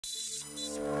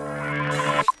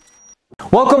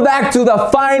Welcome back to the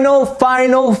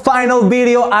final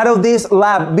video out of this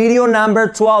lab, video number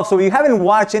 12. So if you haven't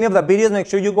watched any of the videos, make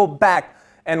sure you go back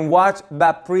and watch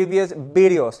the previous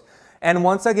videos. And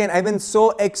once again, I've been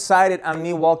so excited on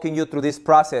me walking you through this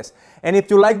process. And if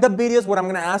you like the videos, what I'm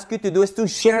going to ask you to do is to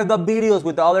share the videos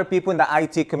with other people in the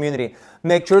IT community.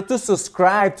 Make sure to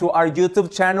subscribe to our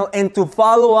YouTube channel and to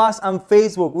follow us on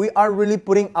Facebook. We are really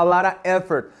putting a lot of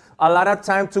effort, a lot of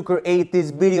time to create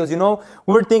these videos. You know,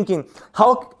 we're thinking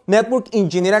how Network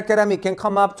Engineer Academy can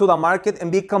come up to the market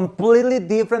and be completely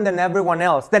different than everyone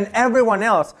else.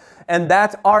 And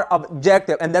that's our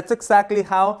objective. And that's exactly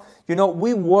how, you know,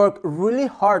 we work really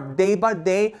hard day by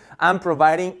day on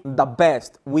providing the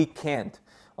best we can.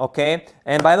 Okay?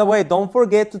 And by the way, don't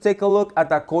forget to take a look at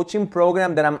the coaching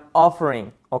program that I'm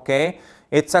offering. Okay?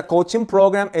 It's a coaching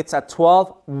program. It's a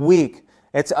 12-week.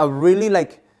 It's a really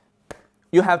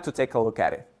you have to take a look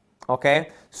at it. Okay,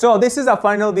 so this is a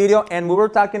final video, and we were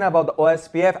talking about the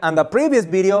OSPF. And the previous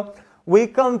video, we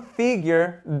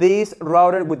configure this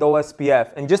router with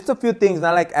OSPF, and just a few things,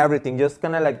 not like everything, just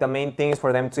kind of like the main things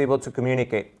for them to be able to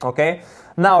communicate. Okay,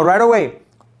 now right away,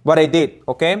 what I did.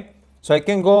 Okay, so I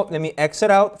can go. Let me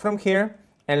exit out from here,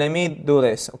 and let me do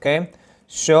this. Okay,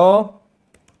 show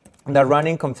the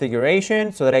running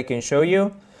configuration so that I can show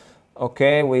you.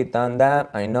 Okay, we've done that.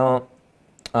 I know.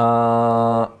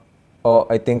 Oh,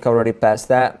 I think I already passed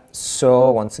that.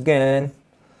 So once again,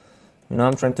 you know,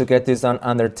 I'm trying to get this done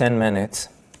under 10 minutes.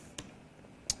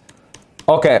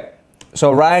 Okay,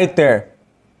 so right there,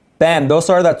 bam, those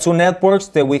are the two networks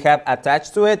that we have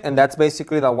attached to it, and that's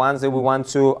basically the ones that we want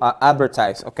to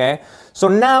advertise. Okay, so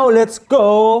now let's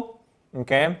go.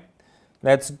 Okay,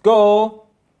 let's go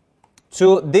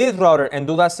to this router and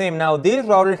do the same. Now this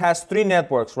router has three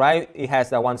networks, right? It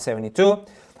has the 172,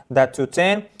 the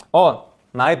 210. Oh,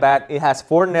 my bad, it has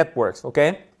four networks.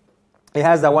 Okay, it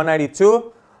has the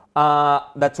 192,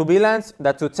 the two VLANs,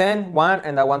 the 210, one,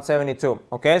 and the 172.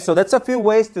 Okay, so that's a few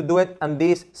ways to do it on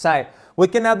this side. We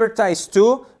can advertise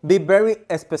two, be very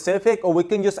specific, or we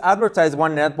can just advertise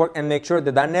one network and make sure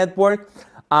that that network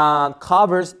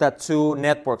covers the two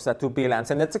networks, the two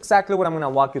VLANs. And that's exactly what I'm going to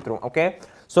walk you through. Okay,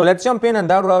 so let's jump in on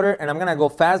that router, and I'm going to go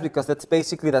fast because that's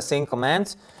basically the same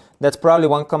commands. That's probably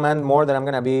one command more that I'm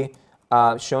going to be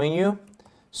showing you.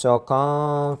 So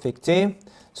config T.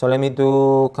 So let me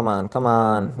do, come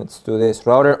on, let's do this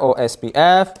router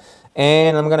OSPF,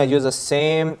 and I'm gonna use the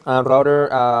same router,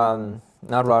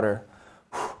 not router,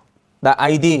 the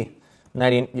ID.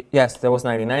 90, yes, there was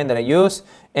 99 that I used,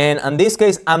 and in this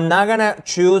case, I'm not gonna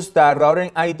choose the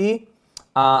routing ID.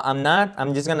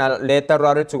 I'm just gonna let the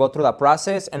router to go through the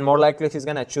process, and more likely he's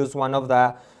gonna choose one of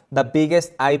the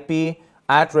biggest IP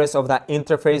address of the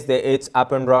interface that it's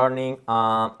up and running,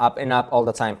 up all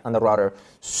the time on the router.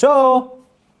 So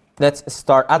let's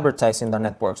start advertising the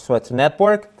network. So it's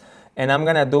network, and I'm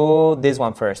gonna do this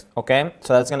one first. Okay,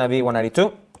 so that's gonna be 192,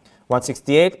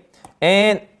 168,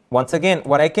 and once again,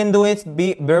 what I can do is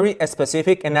be very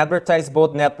specific and advertise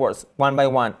both networks one by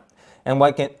one. And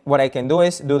what I can do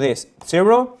is do this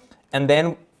 0, and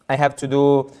then I have to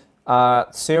do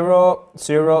 0,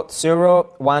 0, 0,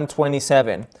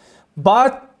 127.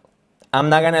 But I'm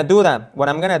not gonna do that. What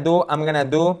I'm gonna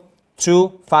do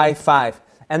 255.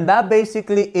 And that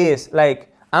basically is like,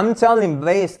 I'm telling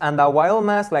based on the wild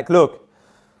mask, like, look,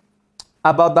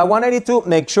 about the 192,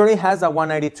 make sure it has a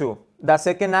 192. The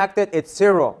second octet, it's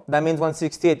 0. That means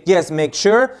 168. Yes, make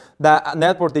sure the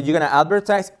network that you're gonna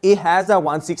advertise, it has a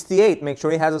 168. Make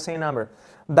sure it has the same number.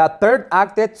 The third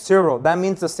octet, 0. That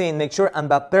means the same. Make sure on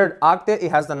the third octet,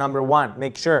 it has the number 1.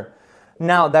 Make sure.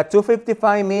 Now, that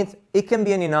 255 means it can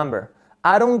be any number.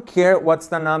 I don't care what's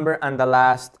the number on the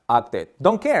last octet.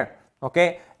 Don't care,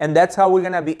 okay? And that's how we're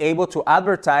gonna be able to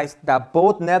advertise that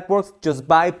both networks just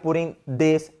by putting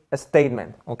this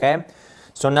statement, okay?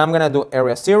 So now I'm gonna do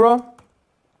area 0,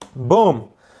 boom.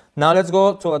 Now let's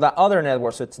go to the other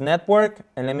network. So it's network,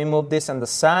 and let me move this on the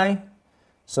side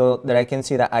so that I can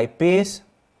see the IPs.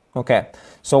 Okay,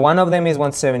 so one of them is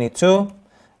 172.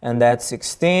 And that's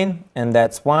 16, and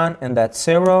that's 1, and that's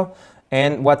 0.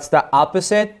 And what's the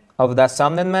opposite of that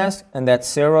subnet mask? And that's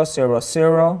 0, 0,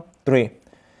 0, 3.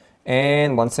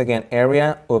 And once again,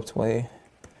 area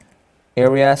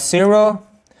 0.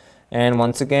 And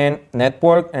once again,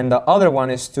 network. And the other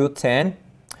one is 210.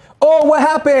 Oh, what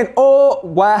happened? Oh,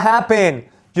 what happened?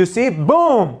 You see,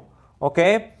 boom.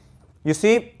 Okay. You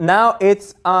see, now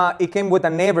it's it came with a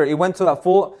neighbor. It went to the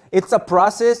full. It's a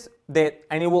process that,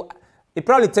 and it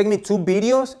probably take me 2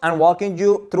 videos and walking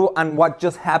you through on what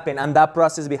just happened and that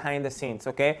process behind the scenes,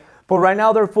 okay? but right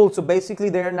now they're full. So basically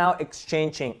they're now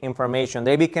exchanging information.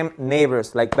 They became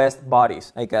neighbors, like best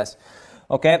buddies, I guess.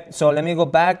 Okay, so let me go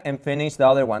back and finish the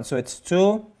other one. So it's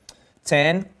 2,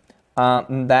 10,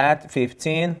 that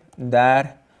 15,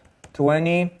 that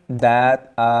 20,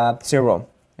 that 0,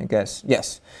 I guess.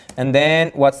 Yes. And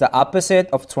then what's the opposite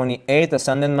of 28?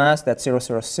 Ascending mask, that's 0,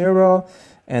 0, 0,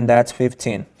 and that's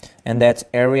 15. And that's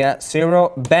area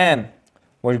 0. Bam.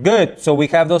 We're good. So we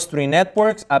have those 3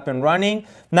 networks up and running.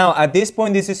 Now, at this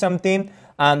point, this is something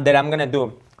that I'm going to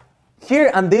do. Here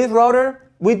on this router,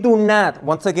 we do not,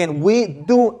 once again, we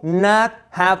do not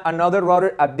have another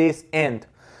router at this end.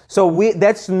 So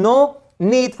that's no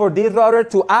need for this router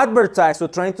to advertise, so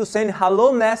trying to send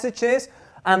hello messages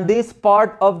on this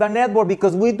part of the network,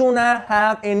 because we do not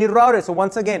have any router. So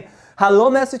once again,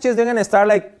 hello messages, they're going to start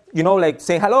like, you know, like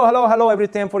saying hello, hello, hello every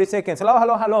 10, 40 seconds. Hello,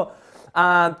 hello, hello.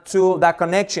 To the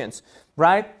connections,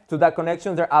 right? To the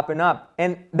connections, they're up and up.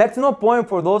 And that's no point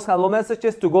for those hello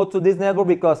messages to go to this network,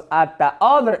 because at the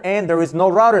other end, there is no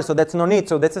router, so that's no need.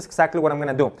 So that's exactly what I'm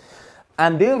going to do.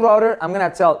 And this router, I'm going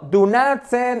to tell, do not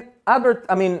send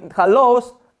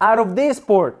hellos out of this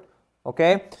port,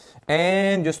 okay?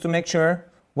 And just to make sure,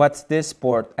 what's this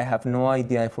port? I have no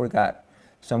idea, I forgot.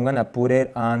 So I'm going to put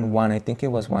it on 1. I think it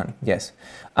was 1, yes.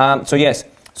 So yes,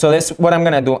 so that's what I'm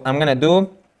going to do. I'm going to do,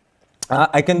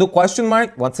 I can do question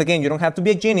mark. Once again, you don't have to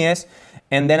be a genius.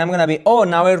 And then I'm going to be, oh,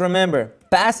 now I remember,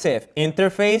 passive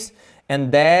interface,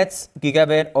 and that's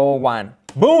gigabit 01.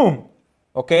 Boom!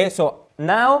 Okay, so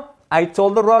now I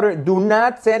told the router, do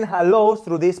not send hellos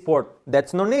through this port.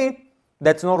 That's no need.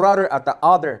 That's no router at the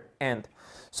other end.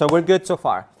 So we're good so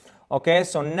far. Okay,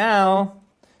 so now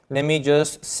let me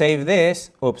just save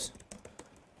this. Oops.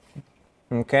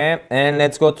 Okay, and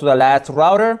let's go to the last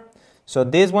router. So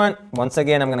this one, once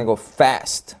again, I'm going to go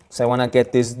fast. So I want to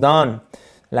get this done.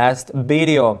 Last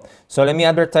video. So let me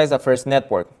advertise the first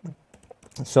network.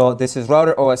 So this is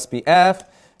router OSPF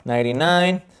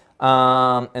 99.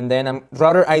 And then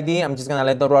router ID, I'm just going to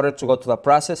let the router to go to the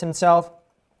process himself.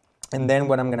 And then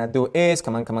what I'm going to do is,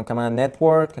 come on,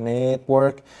 network.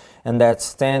 And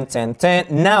that's 10, 10, 10.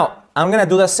 Now, I'm going to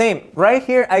do the same. Right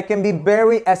here, I can be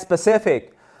very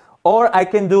specific. Or I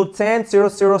can do 10, 0,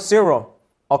 0, 0.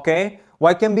 Okay?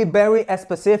 Well, I can be very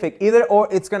specific. Either or,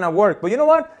 it's going to work. But you know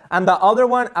what? And the other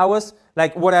one, I was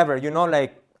like, whatever. You know,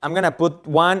 like, I'm going to put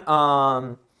one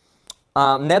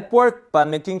network, but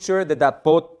making sure that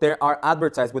both there are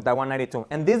advertised with that 192.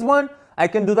 And this one, I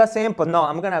can do the same, but no,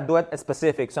 I'm going to do it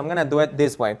specific. So I'm going to do it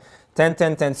this way. 10,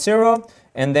 10, 10, 0.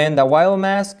 And then the wild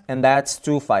mask, and that's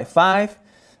 255.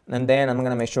 And then I'm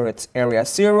going to make sure it's area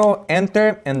 0.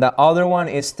 Enter. And the other one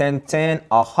is 10, 10,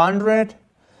 100.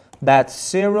 That's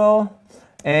 0.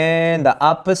 And the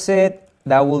opposite,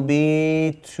 that will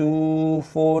be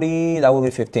 240. That will be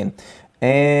 15.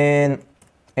 And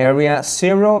area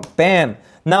 0. Bam.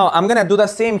 Now, I'm going to do the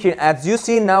same here. As you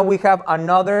see, now we have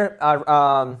another...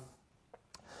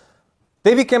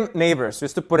 they became neighbors,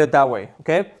 just to put it that way,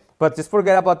 okay? But just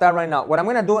forget about that right now. What I'm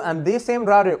going to do on this same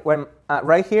router, when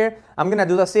right here, I'm going to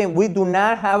do the same. We do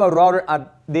not have a router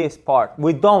at this part.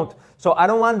 We don't. So I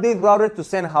don't want this router to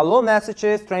send hello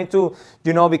messages, trying to,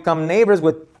 you know, become neighbors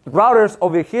with routers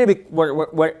over here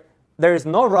where there is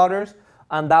no routers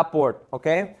on that port,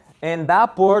 okay? And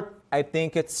that port, I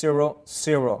think it's 0,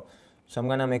 0. So I'm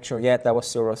going to make sure, yeah, that was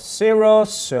 0, 0.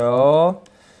 So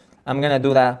I'm going to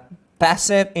do that.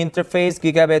 Passive interface,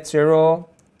 gigabit 0,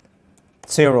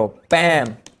 0.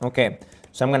 Bam. Okay.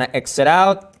 So I'm going to exit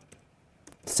out,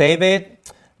 save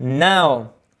it.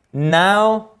 Now.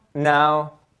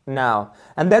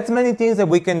 And that's many things that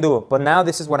we can do. But now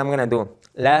this is what I'm going to do.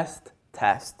 Let's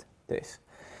test this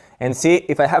and see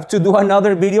if I have to do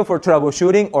another video for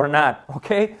troubleshooting or not.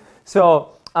 Okay.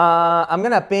 So I'm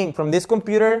going to ping from this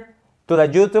computer to the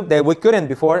YouTube that we couldn't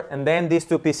before, and then these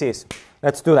 2 PCs.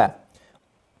 Let's do that.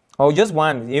 Oh, just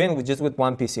one, even just with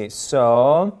one PC.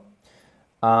 So,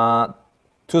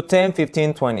 210,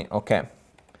 15, 20. Okay.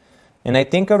 And I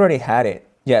think I already had it.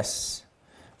 Yes.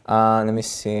 Let me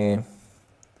see.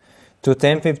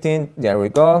 210, 15. There we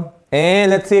go. And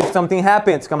let's see if something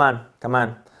happens. Come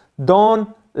on.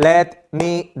 Don't let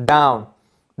me down.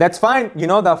 That's fine. You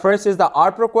know, the first is the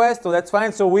ARP request, so that's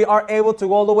fine. So we are able to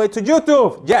go all the way to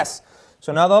YouTube. Yes.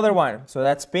 So now the other one. So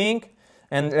that's ping.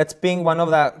 And let's ping one of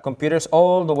the computers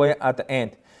all the way at the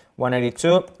end. 192,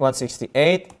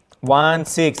 168,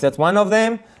 16. That's one of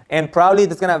them. And probably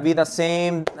that's going to be the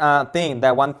same thing.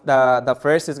 That one, the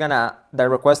first is going to, the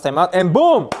request timeout. And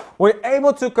boom, we're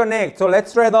able to connect. So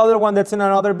let's try the other one that's in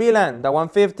another VLAN, the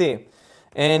 150.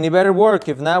 And it better work.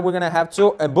 If not, we're going to have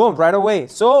to, and boom, right away.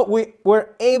 So we're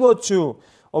able to,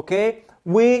 okay?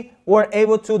 we were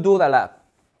able to do the lab.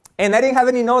 And I didn't have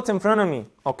any notes in front of me,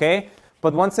 okay?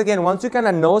 But once again, once you kind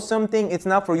of know something, it's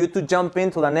not for you to jump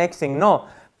into the next thing. No,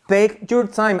 take your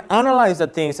time, analyze the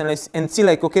things, and see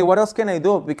like, okay, what else can I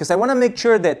do? Because I want to make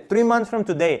sure that 3 months from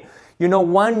today,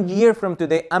 1 year from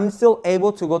today, I'm still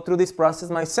able to go through this process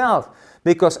myself,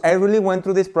 because I really went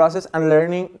through this process and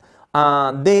learning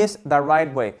this the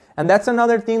right way. And that's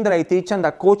another thing that I teach in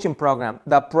the coaching program,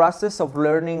 the process of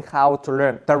learning how to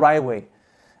learn the right way.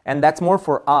 And that's more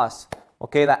for us,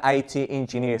 okay, the IT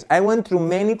engineers. I went through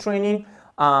many training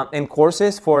and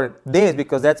courses for this,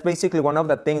 because that's basically one of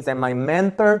the things that my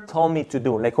mentor told me to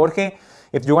do. Like, Jorge,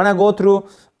 if you want to go through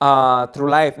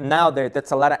life now,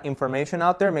 that's a lot of information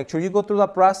out there. Make sure you go through the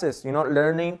process,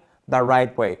 learning the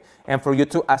right way, and for you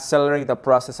to accelerate the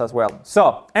process as well.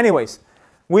 So anyways,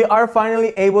 we are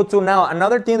finally able to now,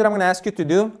 another thing that I'm going to ask you to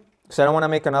do, because I don't want to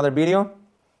make another video,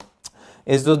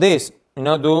 is do this.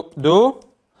 Show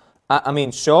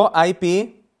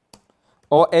IP,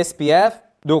 OSPF,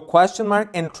 do question mark,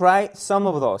 and try some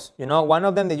of those. One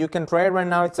of them that you can try right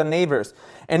now, it's the neighbors.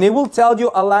 And it will tell you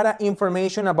a lot of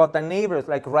information about the neighbors,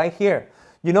 like right here.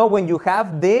 When you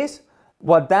have this,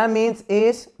 what that means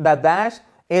is the dash,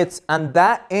 it's on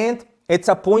that end, it's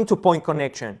a point-to-point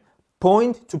connection.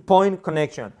 Point-to-point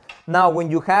connection. Now, when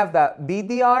you have the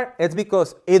BDR, it's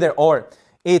because either or.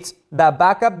 It's the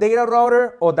backup data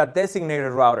router or the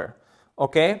designated router,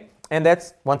 okay? And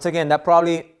that's, once again, that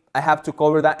probably, I have to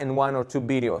cover that in 1 or 2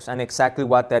 videos and exactly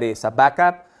what that is. A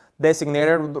backup,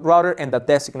 designated router, and the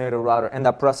designated router, and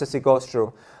the process it goes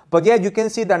through. But yeah, you can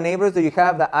see the neighbors that you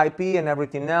have, the IP and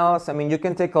everything else. You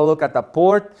can take a look at the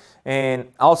port.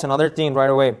 And also another thing right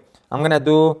away, I'm going to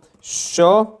do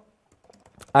show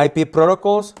IP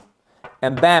protocols,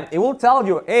 and bam, it will tell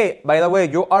you, hey, by the way,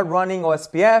 you are running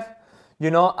OSPF.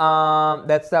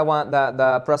 That's the one,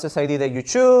 the process ID that you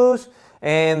choose.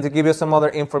 And to give you some other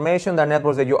information, the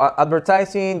networks that you are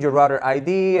advertising, your router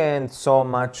ID, and so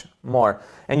much more.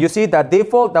 And you see the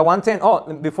default, the 110,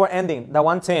 oh, before ending, the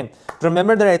 110.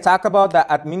 Remember that I talked about the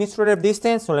administrative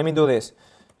distance? So let me do this.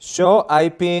 Show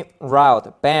IP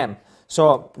route, bam.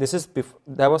 So this is,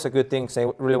 that was a good thing, so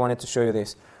I really wanted to show you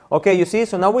this. Okay, you see,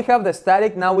 so now we have the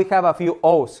static, now we have a few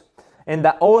O's. And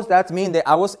the O's, that means that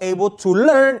I was able to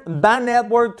learn the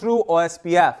network through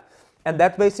OSPF. And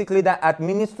that's basically the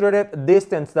administrative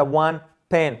distance, the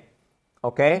 110,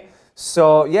 okay?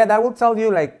 So yeah, that will tell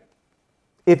you, like,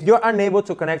 if you're unable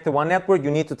to connect to one network, you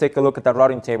need to take a look at the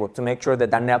routing table to make sure that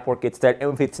that network is there.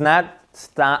 If it's not, it's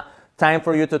time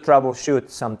for you to troubleshoot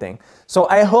something. So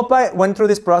I hope I went through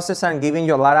this process and giving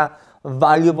you a lot of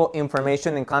valuable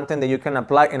information and content that you can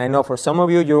apply. And I know for some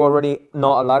of you, you already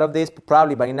know a lot of this, but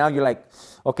probably by now you're like,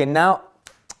 okay, now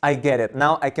I get it.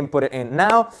 Now I can put it in.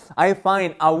 Now I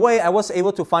find a way, I was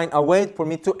able to find a way for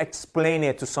me to explain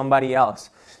it to somebody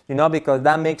else, because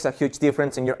that makes a huge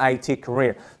difference in your IT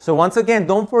career. So once again,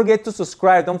 don't forget to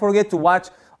subscribe. Don't forget to watch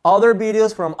other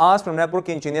videos from us, from Network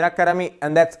Engineer Academy,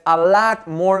 and that's a lot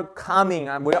more coming.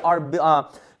 And we are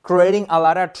creating a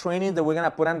lot of training that we're going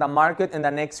to put on the market in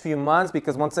the next few months,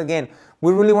 because once again,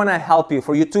 we really want to help you,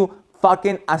 for you to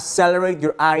fucking accelerate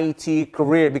your IT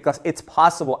career, because it's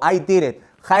possible. I did it.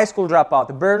 High school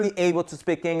dropout, barely able to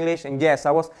speak English, and yes, I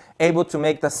was able to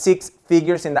make the 6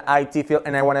 figures in the IT field,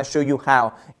 and I want to show you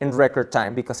how in record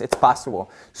time, because it's possible.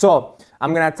 So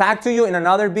I'm going to talk to you in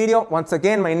another video. Once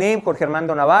again, my name, Jorge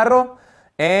Armando Navarro,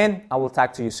 and I will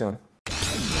talk to you soon.